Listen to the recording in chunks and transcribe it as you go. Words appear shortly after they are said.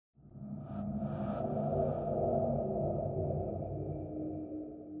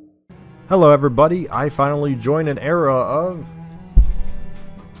Hello everybody, I finally joined an era of...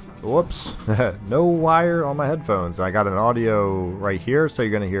 Whoops, no wire on my headphones. I got an audio right here, so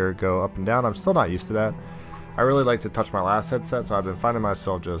you're going to hear it go up and down. I'm still not used to that. I really like to touch my last headset, so I've been finding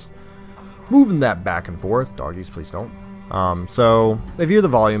myself just moving that back and forth. Doggies, please don't. So, if you hear the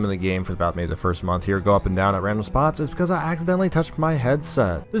volume in the game for about maybe the first month here go up and down at random spots, it's because I accidentally touched my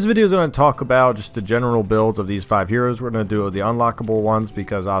headset. This video is going to talk about just the general builds of these 5 heroes. We're going to do the unlockable ones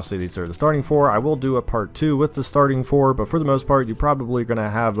because obviously these are the starting 4. I will do a part 2 with the starting 4, but for the most part, you're probably going to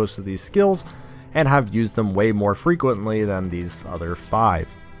have most of these skills and have used them way more frequently than these other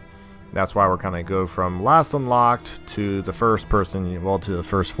 5. That's why we're kind of go from last unlocked to the first person, well, to the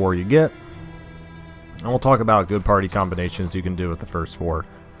first 4 you get. And we'll talk about good party combinations you can do with the first 4.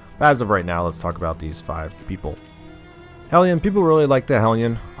 But as of right now, let's talk about these 5 people. Hellion, people really like the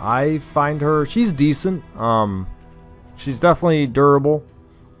Hellion. I find her, she's decent. She's definitely durable.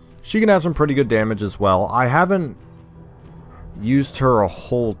 She can have some pretty good damage as well. I haven't used her a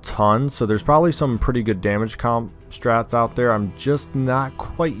whole ton, so there's probably some pretty good damage comp strats out there I'm just not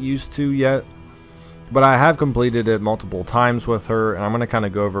quite used to yet. But I have completed it multiple times with her, and I'm going to kind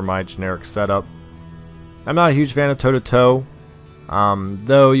of go over my generic setup. I'm not a huge fan of toe-to-toe,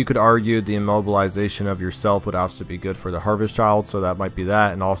 though you could argue the immobilization of yourself would obviously be good for the Harvest Child, so that might be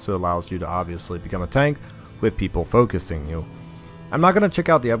that, and also allows you to obviously become a tank with people focusing you. I'm not going to check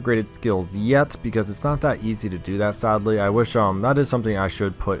out the upgraded skills yet, because it's not that easy to do that, sadly. I wish, that is something I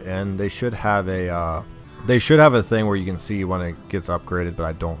should put in. They should have a thing where you can see when it gets upgraded, but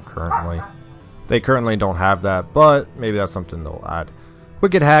I don't currently. They currently don't have that, but maybe that's something they'll add.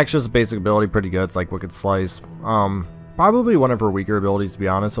 Wicked Hack's just a basic ability, pretty good. It's like Wicked Slice. Probably one of her weaker abilities, to be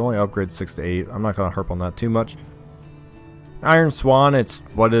honest. It only upgrades 6 to 8. I'm not going to harp on that too much. Iron Swan, it's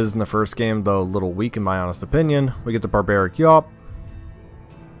what is in the first game, though a little weak in my honest opinion. We get the Barbaric Yawp.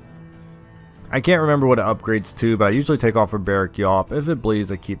 I can't remember what it upgrades to, but I usually take off Barbaric Yawp. If it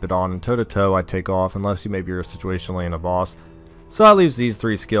bleeds, I keep it on. And toe-to-toe, I take off, unless you maybe you're situationally in a boss. So that leaves these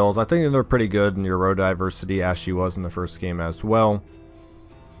 3 skills. I think they're pretty good in your row diversity, as she was in the first game as well.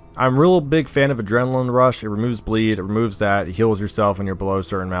 I'm a real big fan of Adrenaline Rush. It removes bleed, it removes that, it heals yourself when you're below a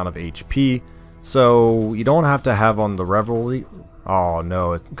certain amount of HP. So you don't have to have on the Revelry. Oh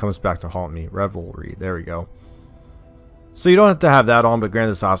no, it comes back to haunt me. Revelry, there we go. So you don't have to have that on, but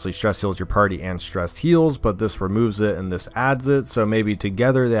granted this obviously stress heals your party and stress heals, but this removes it and this adds it. So maybe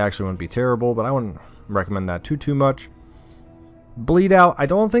together they actually wouldn't be terrible, but I wouldn't recommend that too much. Bleed Out, I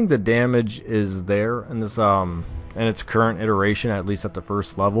don't think the damage is there in this in its current iteration, at least at the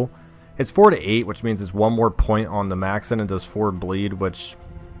first level. It's 4 to 8, which means it's 1 more point on the max, and it does 4 bleed, which,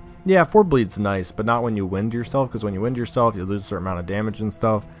 yeah, 4 bleed's nice, but not when you wind yourself, because when you wind yourself, you lose a certain amount of damage and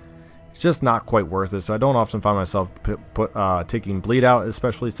stuff. It's just not quite worth it, so I don't often find myself taking bleed out,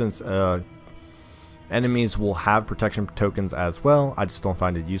 especially since enemies will have protection tokens as well. I just don't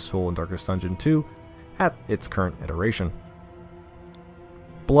find it useful in Darkest Dungeon 2 at its current iteration.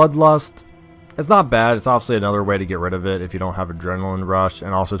 Bloodlust. It's not bad. It's obviously another way to get rid of it if you don't have Adrenaline Rush,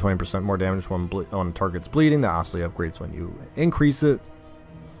 and also 20% more damage when target's bleeding. That obviously upgrades when you increase it.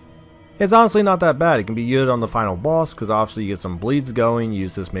 It's honestly not that bad. It can be good on the final boss because obviously you get some bleeds going. You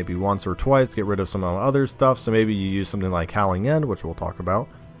use this maybe once or twice to get rid of some of the other stuff. So maybe you use something like Howling End, which we'll talk about.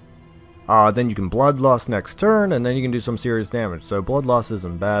 Then you can Bloodlust next turn, and then you can do some serious damage. So Bloodlust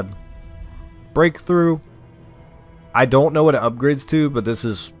isn't bad. Breakthrough. I don't know what it upgrades to, but this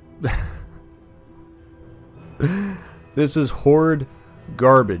is... this is horde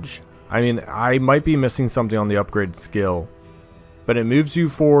garbage. I mean, I might be missing something on the upgrade skill, but it moves you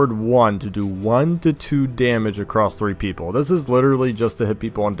forward 1 to do 1 to 2 damage across 3 people. This is literally just to hit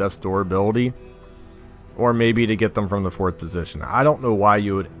people on death's door ability, or maybe to get them from the 4th position. I don't know why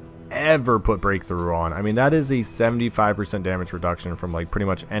you would ever put Breakthrough on. I mean, that is a 75% damage reduction from like pretty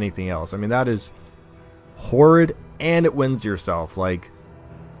much anything else. I mean, that is horrid, and it wins yourself. Like,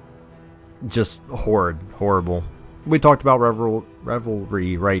 just horrible. We talked about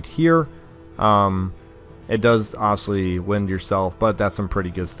Revelry right here. It does obviously wind yourself, but that's some pretty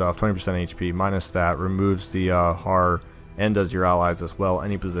good stuff. 20% HP minus that, removes the har, and does your allies as well.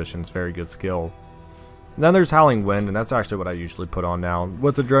 Any positions, very good skill. And then there's Howling Wind, and that's actually what I usually put on now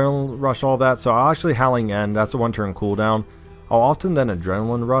with Adrenaline Rush, all that. So I'll actually Howling End, that's a 1-turn cooldown. I'll often then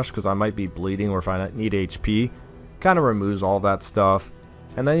Adrenaline Rush because I might be bleeding or if I need HP. Kind of removes all that stuff.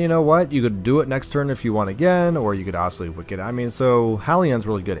 And then you know what? You could do it next turn if you want again, or you could obviously Wicked. I mean, so Howling End's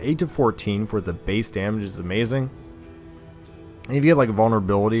really good. 8 to 14 for the base damage is amazing. And if you get like a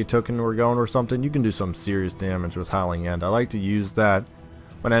vulnerability token or going or something, you can do some serious damage with Howling End. I like to use that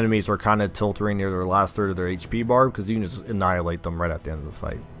when enemies are kind of tilting near their last third of their HP bar, because you can just annihilate them right at the end of the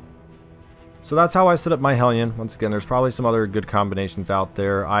fight. So that's how I set up my Hellion. Once again, there's probably some other good combinations out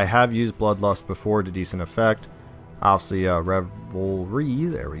there. I have used Bloodlust before to decent effect. Obviously, Revelry,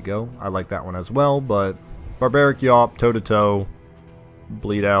 there we go. I like that one as well, but Barbaric Yawp, Toe-to-Toe,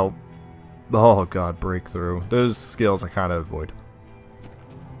 Bleed Out, oh god, Breakthrough. Those skills I kind of avoid.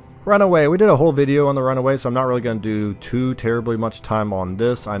 Runaway, we did a whole video on the Runaway, so I'm not really going to do too terribly much time on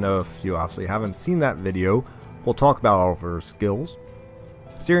this. I know if you obviously haven't seen that video, we'll talk about all of her skills.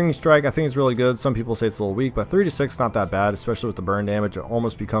 Searing Strike, I think is really good. Some people say it's a little weak, but 3 to 6 not that bad, especially with the burn damage. It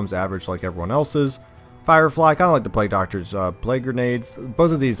almost becomes average like everyone else's. Firefly, kind of like the Plague Doctor's Plague Grenades.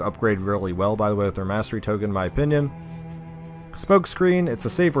 Both of these upgrade really well, by the way, with their Mastery Token, in my opinion. Smokescreen, it's a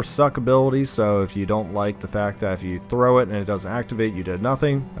save or suck ability, so if you don't like the fact that if you throw it and it doesn't activate, you did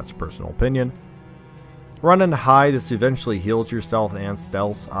nothing. That's a personal opinion. Run and Hide, this eventually heals your stealth and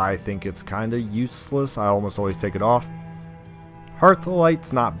stealth. I think it's kind of useless. I almost always take it off.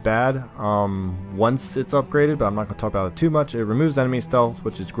 Hearthlight's not bad once it's upgraded, but I'm not going to talk about it too much. It removes enemy stealth,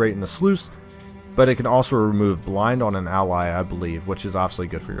 which is great in the Sluice, but it can also remove Blind on an ally, I believe, which is obviously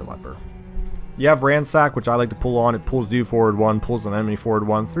good for your leper. You have Ransack, which I like to pull on. It pulls you forward 1, pulls an enemy forward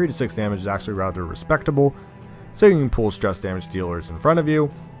 1. 3 to 6 damage is actually rather respectable, so you can pull stress damage dealers in front of you,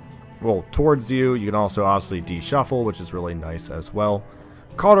 well, towards you. You can also obviously de-shuffle, which is really nice as well.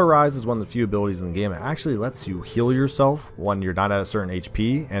 Cauterize is one of the few abilities in the game. It actually lets you heal yourself when you're not at a certain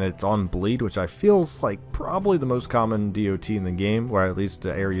HP, and it's on Bleed, which I feel is like probably the most common DOT in the game, or at least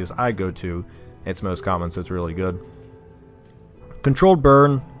the areas I go to, it's most common, so it's really good. Controlled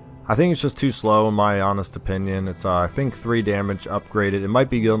Burn, I think it's just too slow in my honest opinion. It's I think 3 damage upgraded. It might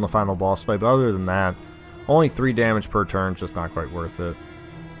be good in the final boss fight, but other than that, only 3 damage per turn, just not quite worth it.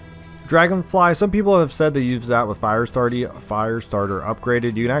 Dragonfly, some people have said they use that with Firestarter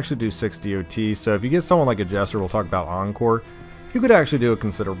upgraded. You can actually do 6 DOT, so if you get someone like a Jester, we'll talk about Encore, you could actually do a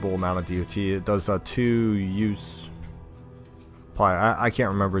considerable amount of DOT. It does 2 use... I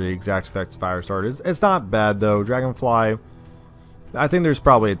can't remember the exact effects of Firestarter. It's not bad though. Dragonfly, I think there's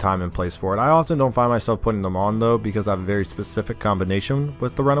probably a time and place for it. I often don't find myself putting them on though, because I have a very specific combination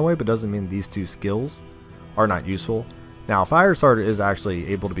with the Runaway, but doesn't mean these 2 skills are not useful. Now, Firestarter is actually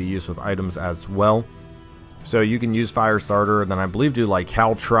able to be used with items as well. So you can use Firestarter, and then I believe do like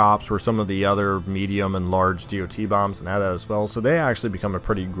Caltrops or some of the other medium and large DOT bombs and add that as well. So they actually become a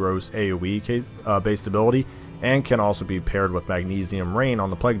pretty gross AoE based ability, and can also be paired with Magnesium Rain on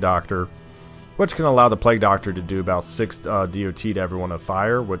the Plague Doctor, which can allow the Plague Doctor to do about 6 DOT to everyone of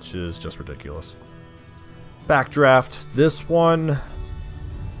fire, which is just ridiculous. Backdraft, this one...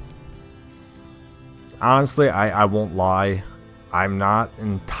 Honestly, I won't lie, I'm not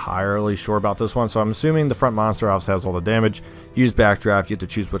entirely sure about this one, so I'm assuming the front monster house has all the damage. Use Backdraft, you have to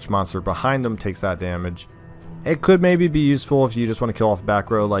choose which monster behind them takes that damage. It could maybe be useful if you just want to kill off back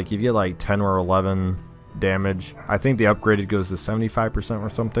row, like if you get like 10 or 11 damage. I think the upgraded goes to 75% or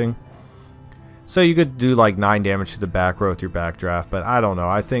something. So you could do like 9 damage to the back row with your Backdraft, but I don't know.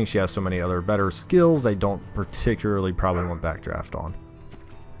 I think she has so many other better skills, I don't particularly probably want Backdraft on.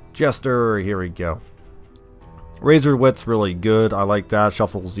 Jester, here we go. Razor Wit's really good. I like that.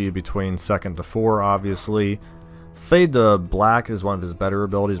 Shuffles you between 2nd to 4, obviously. Fade to Black is one of his better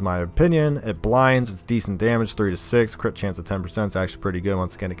abilities, in my opinion. It blinds. It's decent damage, 3 to 6. Crit chance of 10%. It's actually pretty good.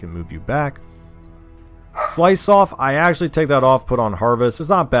 Once again, it can move you back. Slice Off, I actually take that off, put on Harvest. It's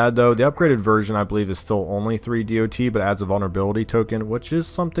not bad, though. The upgraded version, I believe, is still only 3 DOT, but adds a vulnerability token, which is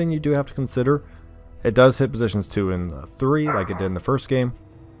something you do have to consider. It does hit positions 2 and 3, like it did in the first game.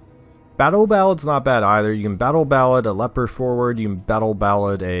 Battle Ballad's not bad either. You can Battle Ballad a Leper forward, you can Battle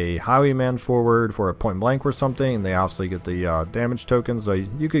Ballad a Highwayman forward for a point blank or something, and they obviously get the damage tokens, so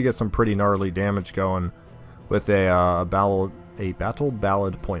you could get some pretty gnarly damage going with a Battle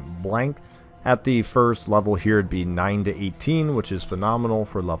Ballad point blank. At the first level here, it'd be 9 to 18, which is phenomenal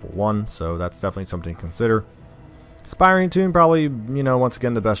for level 1, so that's definitely something to consider. Inspiring Tune, probably, you know, once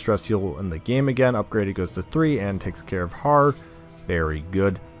again, the best stress heal in the game again. Upgraded goes to 3 and takes care of Har. Very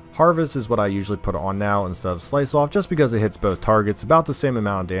good. Harvest is what I usually put on now instead of Slice Off, just because it hits both targets about the same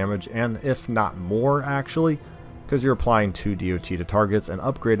amount of damage, and if not more actually, because you're applying 2 DOT to targets, and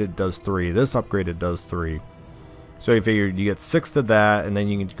upgraded does 3. This upgraded does 3. So you figure you get 6 to that, and then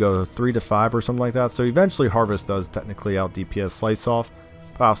you can go 3 to 5 or something like that. So eventually Harvest does technically out DPS Slice Off,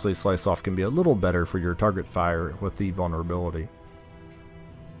 but obviously Slice Off can be a little better for your target fire with the vulnerability.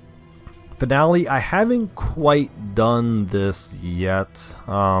 Finale, I haven't quite done this yet.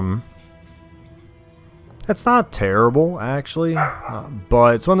 It's not terrible, actually,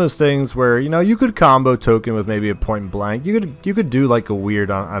 but it's one of those things where, you know, you could combo token with maybe a point blank. You could do like a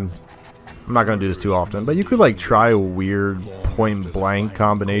weird, I'm I'm not going to do this too often, but you could like try a weird point blank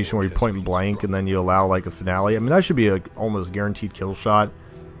combination where you point blank and then you allow like a finale. I mean, that should be a almost guaranteed kill shot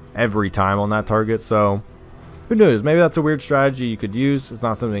every time on that target, so who knows, maybe that's a weird strategy you could use. It's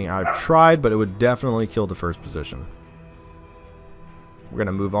not something I've tried, but it would definitely kill the first position. We're going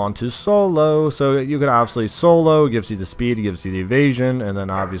to move on to solo. So you could obviously solo, gives you the speed, it gives you the evasion, and then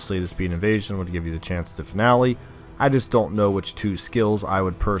obviously the speed and evasion would give you the chance to finale. I just don't know which two skills I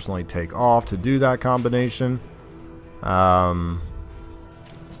would personally take off to do that combination.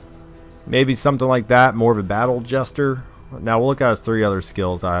 Maybe something like that, more of a battle jester. Now we'll look at his 3 other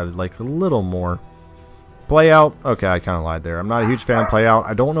skills I like a little more. Play out, okay, I kind of lied there. I'm not a huge fan of play out.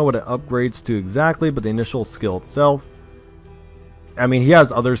 I don't know what it upgrades to exactly, but the initial skill itself, I mean, he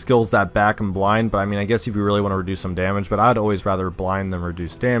has other skills that back him blind, but I mean, I guess if you really want to reduce some damage, but I'd always rather blind than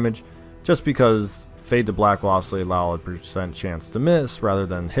reduce damage, just because Fade to Black will obviously allow a % chance to miss rather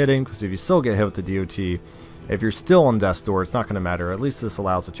than hitting, because if you still get hit with the DOT, if you're still on death's door, it's not going to matter. At least this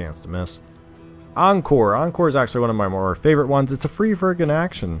allows a chance to miss. Encore. Encore is actually one of my more favorite ones. It's a free friggin'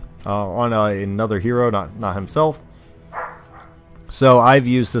 action on another hero, not himself. So I've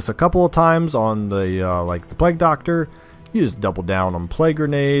used this a couple of times on the like the Plague Doctor. You just double down on plague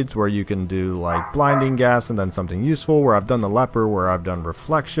grenades, where you can do like blinding gas and then something useful, where I've done the leper, where I've done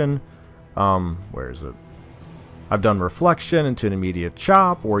reflection. Where is it? I've done reflection into an immediate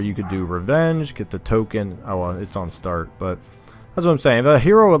chop, or you could do revenge, get the token. Oh, well, it's on start, but that's what I'm saying. If a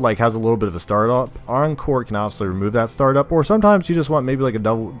hero like has a little bit of a startup, Encore can obviously remove that startup, or sometimes you just want maybe like a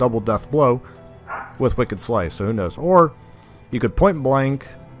double death blow with Wicked Slice, so who knows. Or you could point blank.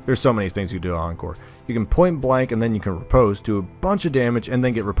 There's so many things you do on Encore. You can point blank and then you can repose, do a bunch of damage, and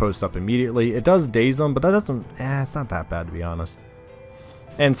then get reposed up immediately. It does daze him, but that doesn't, it's not that bad to be honest.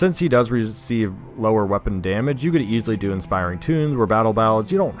 And since he does receive lower weapon damage, you could easily do Inspiring Tunes or Battle Ballads.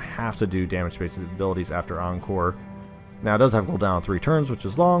 You don't have to do damage-based abilities after Encore. Now it does have cooldown on 3 turns, which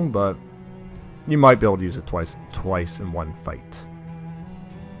is long, but you might be able to use it twice in one fight.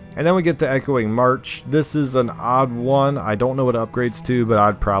 And then we get to Echoing March. This is an odd one. I don't know what it upgrades to, but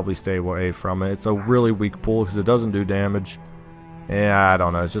I'd probably stay away from it. It's a really weak pull because it doesn't do damage. Yeah, I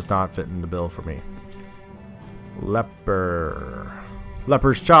don't know. It's just not fitting the bill for me. Leper.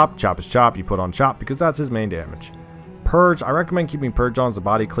 Leper's Chop. Chop is Chop. You put on Chop because that's his main damage. Purge. I recommend keeping Purge on as the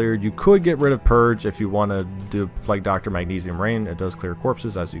body cleared. You could get rid of Purge if you want to do Plague Doctor Magnesium Rain. It does clear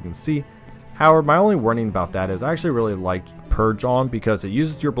corpses, as you can see. However, my only warning about that is I actually really like Purge on because it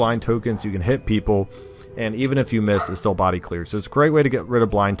uses your blind tokens. You can hit people, and even if you miss, it's still body clear. So it's a great way to get rid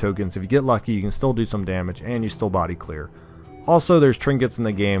of blind tokens. If you get lucky, you can still do some damage, and you still body clear. Also, there's trinkets in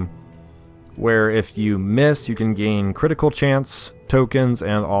the game where if you miss, you can gain critical chance tokens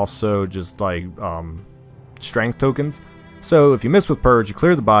and also just like strength tokens. So if you miss with Purge, you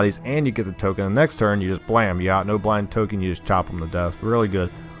clear the bodies and you get the token. The next turn, you just blam, you got no blind token, you just chop them to death. Really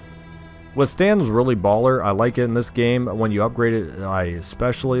good. Withstand is really baller. I like it in this game. When you upgrade it, I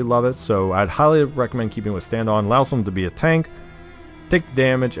especially love it. So I'd highly recommend keeping Withstand on. Allows him to be a tank, take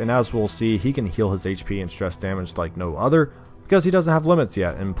damage, and as we'll see, he can heal his HP and stress damage like no other because he doesn't have limits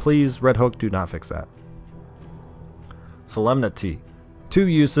yet. And please, Red Hook, do not fix that. Solemnity. 2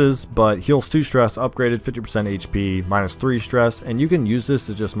 uses, but heals 2 stress, upgraded 50% HP, minus 3 stress, and you can use this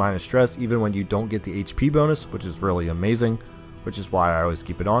to just minus stress even when you don't get the HP bonus, which is really amazing, which is why I always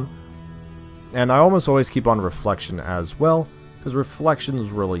keep it on. And I almost always keep on Reflection as well, because Reflection is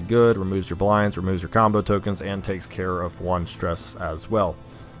really good, removes your blinds, removes your combo tokens, and takes care of 1 stress as well.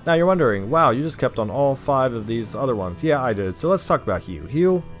 Now you're wondering, wow, you just kept on all 5 of these other ones. Yeah, I did. So let's talk about Heal.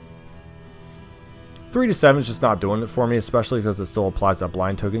 Heal. 3 to 7 is just not doing it for me, especially because it still applies that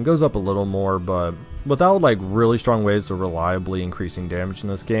blind token. Goes up a little more, but without like really strong ways of reliably increasing damage in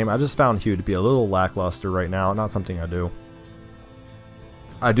this game, I just found Heal to be a little lackluster right now. Not something I do.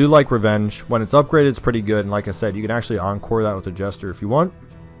 I do like Revenge. When it's upgraded, it's pretty good. And like I said, you can actually Encore that with a Jester if you want.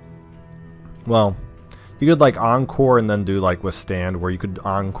 Well, you could like Encore and then do like Withstand, where you could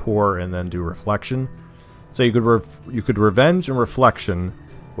Encore and then do Reflection. So you could Revenge and Reflection,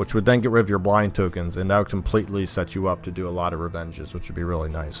 which would then get rid of your blind tokens, and that would completely set you up to do a lot of revenges, which would be really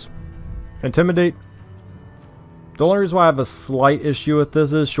nice. Intimidate. The only reason why I have a slight issue with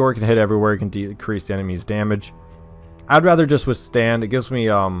this is, sure, it can hit everywhere, it can decrease the enemy's damage. I'd rather just Withstand. It gives me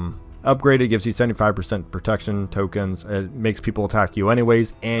upgraded, gives you 75% protection tokens. It makes people attack you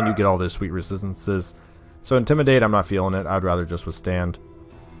anyways, and you get all those sweet resistances. So Intimidate, I'm not feeling it. I'd rather just Withstand.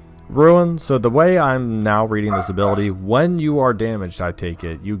 Ruin. So the way I'm now reading this ability, when you are damaged, I take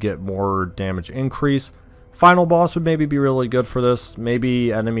it, you get more damage increase. Final boss would maybe be really good for this.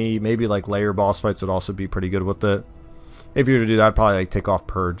 Maybe enemy, maybe like layer boss fights would also be pretty good with it. If you were to do that, I'd probably like take off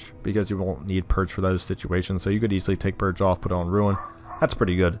Purge, because you won't need Purge for those situations. So you could easily take Purge off, put it on Ruin. That's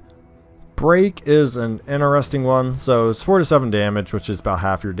pretty good. Break is an interesting one. So it's 4 to 7 damage, which is about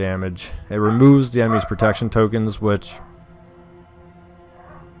half your damage. It removes the enemy's protection tokens, which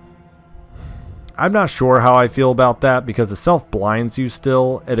I'm not sure how I feel about that, because it self-blinds you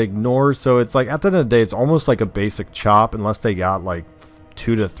still. It ignores, so it's like, at the end of the day, it's almost like a basic chop, unless they got like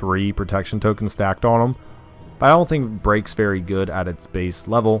 2 to 3 protection tokens stacked on them. But I don't think Break's very good at its base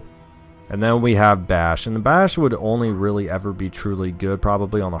level. And then we have Bash. And the Bash would only really ever be truly good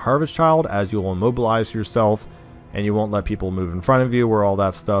probably on the Harvest Child, as you'll immobilize yourself and you won't let people move in front of you or all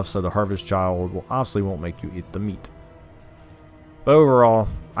that stuff. So the Harvest Child will obviously won't make you eat the meat. But overall,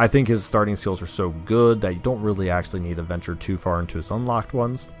 I think his starting skills are so good that you don't really actually need to venture too far into his unlocked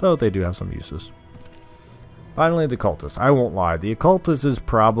ones, though they do have some uses. Finally, the Cultist. I won't lie, the Occultist is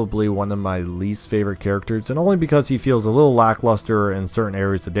probably one of my least favorite characters, and only because he feels a little lackluster in certain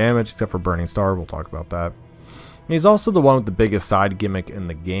areas of damage, except for Burning Star. We'll talk about that. And he's also the one with the biggest side gimmick in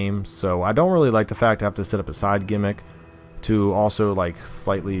the game, so I don't really like the fact I have to set up a side gimmick to also like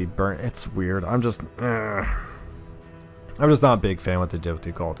slightly burn. It's weird. I'm just not a big fan of what they did with the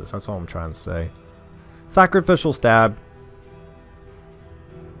Occultist. That's all I'm trying to say. Sacrificial Stab.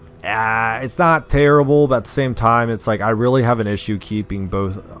 It's not terrible, but at the same time, it's like I really have an issue keeping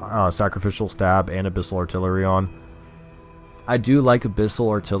both Sacrificial Stab and Abyssal Artillery on. I do like Abyssal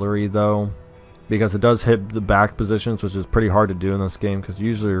Artillery though, because it does hit the back positions, which is pretty hard to do in this game, because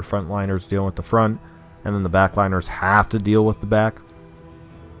usually your frontliners deal with the front, and then the backliners have to deal with the back.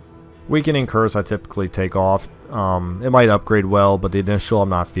 Weakening Curse I typically take off. It might upgrade well, but the initial I'm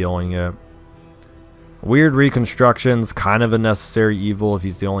not feeling it. Weird Reconstruction's kind of a necessary evil if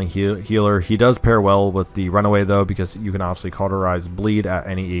he's the only healer. He does pair well with the Runaway though, because you can obviously cauterize bleed at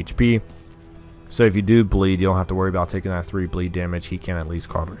any HP. So if you do bleed, you don't have to worry about taking that 3 bleed damage. She can at least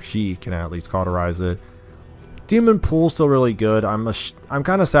cauterize it. Demon Pool's still really good. I'm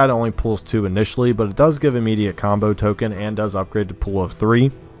kind of sad it only pulls 2 initially, but it does give immediate combo token and does upgrade to pool of 3,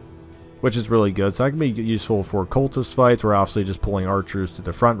 which is really good. So that can be useful for cultist fights, or obviously just pulling archers to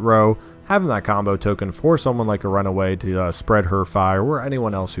the front row, having that combo token for someone like a Runaway to spread her fire, or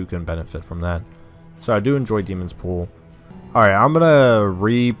anyone else who can benefit from that. So I do enjoy Demon's Pool. Alright, I'm going to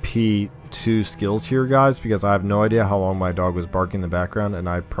repeat 2 skills here, guys, because I have no idea how long my dog was barking in the background, and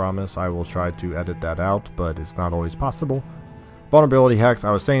I promise I will try to edit that out, but it's not always possible. Vulnerability Hex,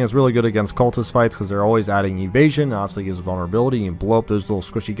 I was saying, is really good against cultist fights because they're always adding evasion. It obviously gives vulnerability. You can blow up those little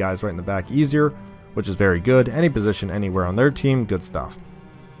squishy guys right in the back easier, which is very good. Any position anywhere on their team, good stuff.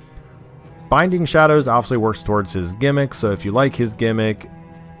 Binding Shadows obviously works towards his gimmick, so if you like his gimmick,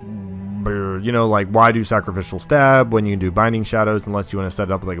 you know, like, why do Sacrificial Stab when you can do Binding Shadows, unless you want to set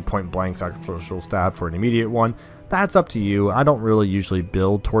it up like a point blank Sacrificial Stab for an immediate one. That's up to you. I don't really usually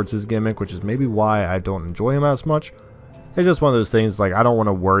build towards his gimmick, which is maybe why I don't enjoy him as much. It's just one of those things, like, I don't want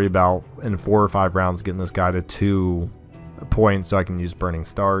to worry about in 4 or 5 rounds getting this guy to 2 points so I can use Burning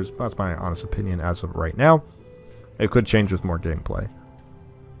Stars. That's my honest opinion as of right now. It could change with more gameplay.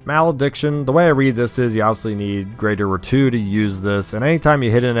 Malediction, the way I read this is you obviously need Greater 2 to use this, and anytime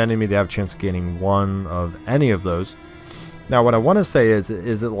you hit an enemy, they have a chance of getting 1 of any of those. Now, what I want to say is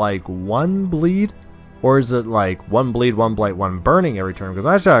it like 1 bleed, or is it like 1 bleed, 1 blight, 1 burning every turn? Because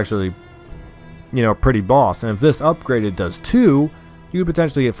that's actually, you know, pretty boss. And if this upgraded does 2, you could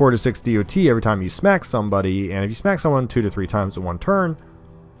potentially get 4 to 6 DOT every time you smack somebody, and if you smack someone 2 to 3 times in 1 turn,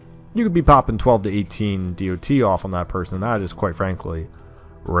 you could be popping 12 to 18 DOT off on that person, and that is, quite frankly,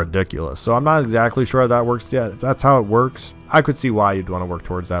 ridiculous. So I'm not exactly sure how that works yet. If that's how it works, I could see why you'd want to work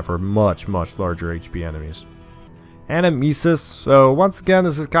towards that for much, much larger HP enemies. Anamnesis. So once again,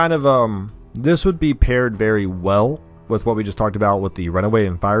 this is kind of, this would be paired very well with what we just talked about with the Runaway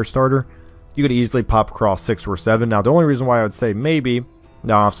and Firestarter. You could easily pop across 6 or 7. Now, the only reason why I would say maybe,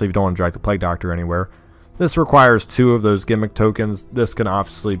 now obviously if you don't want to drag the Plague Doctor anywhere, this requires 2 of those gimmick tokens. This can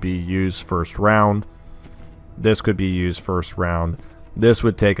obviously be used first round. This could be used first round. This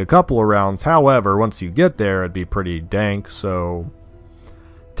would take a couple of rounds. However, once you get there, it'd be pretty dank. So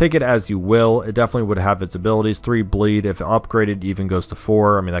take it as you will. It definitely would have its abilities. 3 bleed. If upgraded, even goes to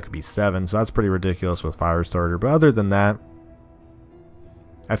 4. I mean, that could be 7. So that's pretty ridiculous with Firestarter. But other than that,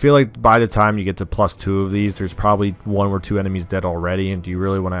 I feel like by the time you get to +2 of these, there's probably 1 or 2 enemies dead already. And do you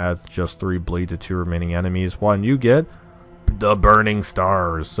really want to add just 3 bleed to 2 remaining enemies? One, you get the Burning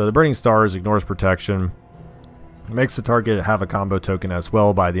Stars. So the Burning Stars ignores protection. Makes the target have a combo token as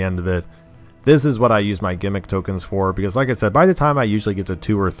well by the end of it. This is what I use my gimmick tokens for, because like I said, by the time I usually get to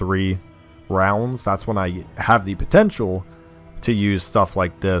 2 or 3 rounds, that's when I have the potential to use stuff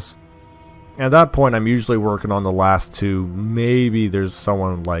like this. At that point, I'm usually working on the last two. Maybe there's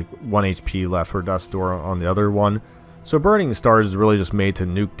someone like 1 HP left for Death's Door on the other one. So Burning Stars is really just made to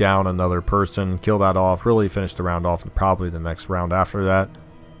nuke down another person, kill that off, really finish the round off, and probably the next round after that.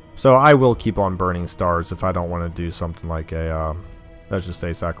 So I will keep on Burning Stars if I don't want to do something like a, let's just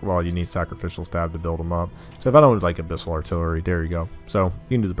say, well, you need Sacrificial Stab to build them up. So if I don't like Abyssal Artillery, there you go. So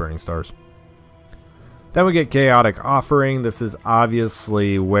you can do the Burning Stars. Then we get Chaotic Offering. This is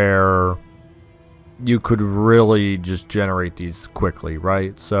obviously where you could really just generate these quickly,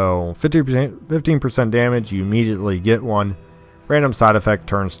 right? So 15% damage, you immediately get one. Random side effect,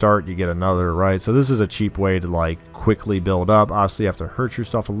 turn start, you get another, right? So this is a cheap way to like quickly build up. Obviously you have to hurt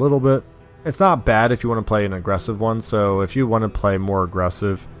yourself a little bit. It's not bad if you want to play an aggressive one. So if you want to play more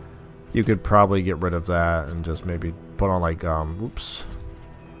aggressive, you could probably get rid of that and just maybe put on like oops.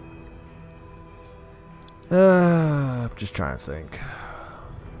 I'm just trying to think.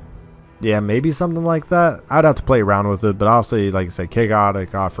 Yeah, maybe something like that. I'd have to play around with it, but obviously, like I said,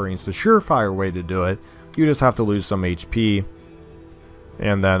 Chaotic Offering is the surefire way to do it. You just have to lose some HP.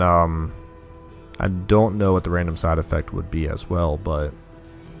 And then, I don't know what the random side effect would be as well, but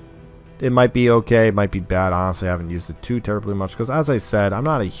it might be okay, it might be bad. Honestly, I haven't used it too terribly much, because as I said, I'm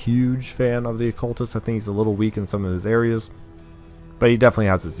not a huge fan of the Occultist. I think he's a little weak in some of his areas, but he definitely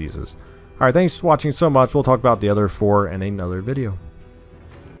has his uses. Alright, thanks for watching so much. We'll talk about the other 4 in another video.